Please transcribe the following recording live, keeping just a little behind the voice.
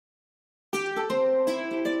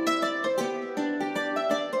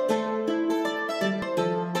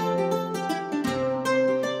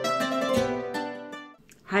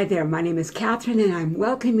Hi there, my name is Catherine and I'm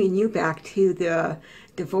welcoming you back to the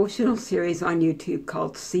devotional series on YouTube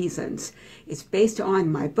called Seasons. It's based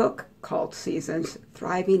on my book called Seasons,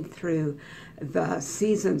 Thriving Through the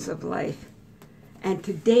Seasons of Life. And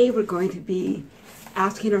today we're going to be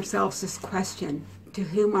asking ourselves this question: to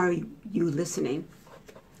whom are you listening?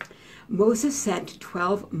 Moses sent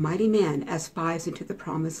 12 mighty men as spies into the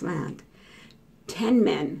promised land. 10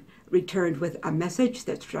 men returned with a message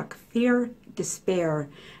that struck fear, despair,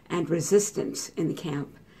 and resistance in the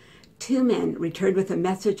camp. 2 men returned with a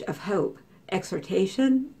message of hope,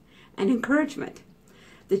 exhortation, and encouragement.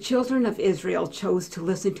 The children of Israel chose to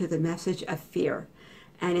listen to the message of fear.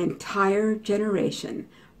 An entire generation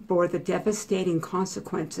bore the devastating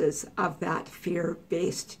consequences of that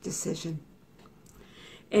fear-based decision.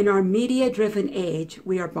 In our media-driven age,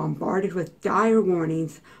 we are bombarded with dire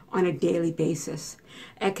warnings on a daily basis.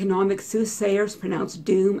 Economic soothsayers pronounce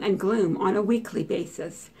doom and gloom on a weekly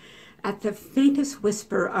basis. At the faintest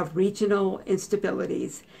whisper of regional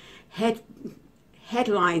instabilities,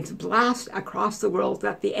 headlines blast across the world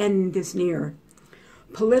that the end is near.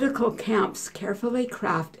 Political camps carefully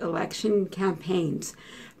craft election campaigns,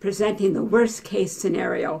 presenting the worst-case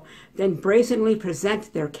scenario, then brazenly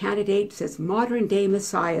present their candidates as modern-day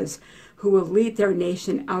messiahs who will lead their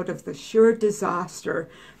nation out of the sure disaster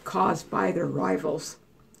caused by their rivals.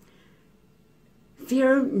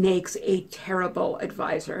 Fear makes a terrible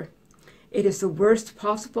advisor. It is the worst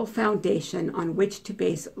possible foundation on which to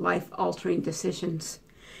base life-altering decisions.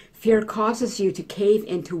 Fear causes you to cave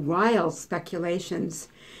into wild speculations.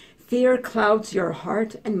 Fear clouds your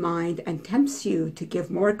heart and mind and tempts you to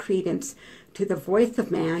give more credence to the voice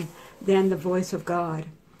of man than the voice of God.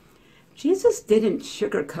 Jesus didn't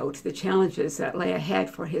sugarcoat the challenges that lay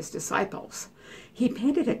ahead for his disciples. He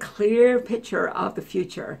painted a clear picture of the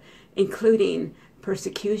future, including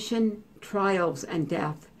persecution, trials, and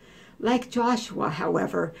death. Like Joshua,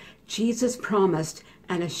 however, Jesus promised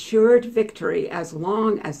an assured victory as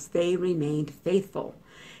long as they remained faithful.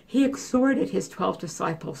 He exhorted his 12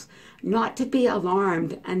 disciples not to be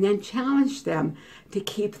alarmed and then challenged them to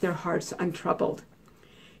keep their hearts untroubled.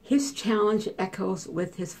 His challenge echoes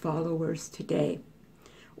with his followers today.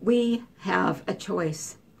 We have a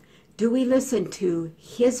choice. Do we listen to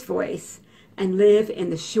his voice and live in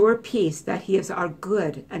the sure peace that he is our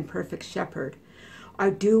good and perfect shepherd?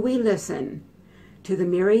 Or do we listen to the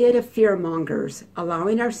myriad of fearmongers,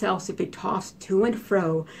 allowing ourselves to be tossed to and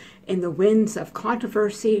fro in the winds of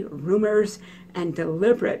controversy, rumors, and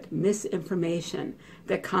deliberate misinformation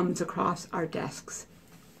that comes across our desks?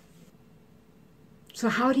 So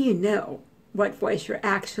how do you know what voice you're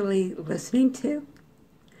actually listening to?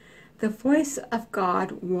 The voice of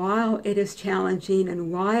God, while it is challenging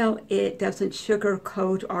and while it doesn't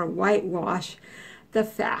sugarcoat or whitewash the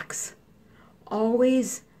facts,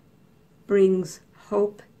 always brings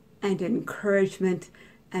hope and encouragement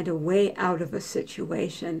and a way out of a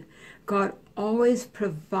situation. God always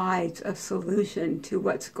provides a solution to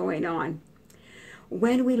what's going on.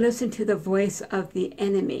 When we listen to the voice of the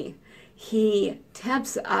enemy, he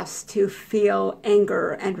tempts us to feel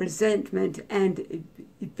anger and resentment and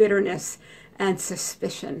bitterness and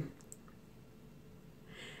suspicion.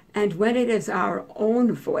 And when it is our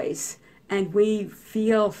own voice and we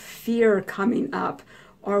feel fear coming up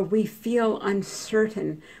or we feel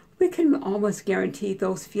uncertain, we can almost guarantee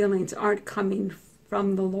those feelings aren't coming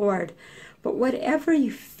from the Lord. But whatever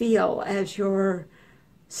you feel as you're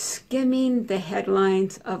skimming the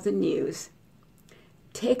headlines of the news,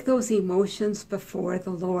 take those emotions before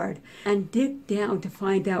the Lord and dig down to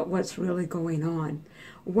find out what's really going on.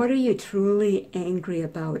 What are you truly angry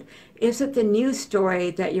about? Is it the news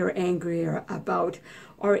story that you're angry about?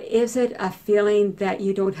 Or is it a feeling that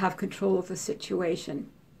you don't have control of the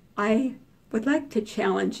situation? I would like to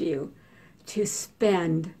challenge you to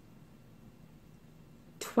spend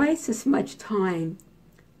twice as much time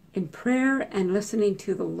in prayer and listening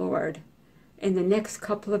to the Lord in the next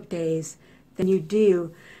couple of days than you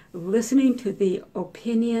do listening to the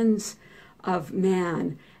opinions of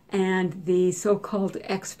man and the so-called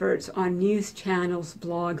experts on news channels,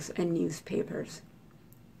 blogs, and newspapers.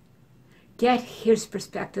 Get his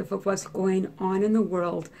perspective of what's going on in the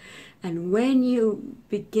world, and when you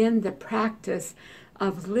begin the practice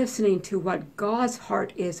of listening to what God's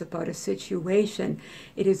heart is about a situation,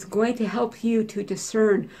 it is going to help you to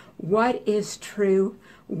discern what is true,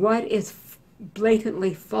 what is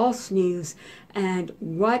blatantly false news, and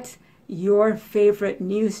what your favorite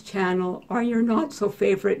news channel or your not so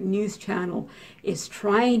favorite news channel is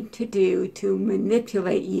trying to do to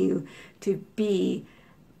manipulate you to be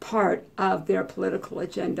part of their political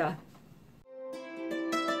agenda.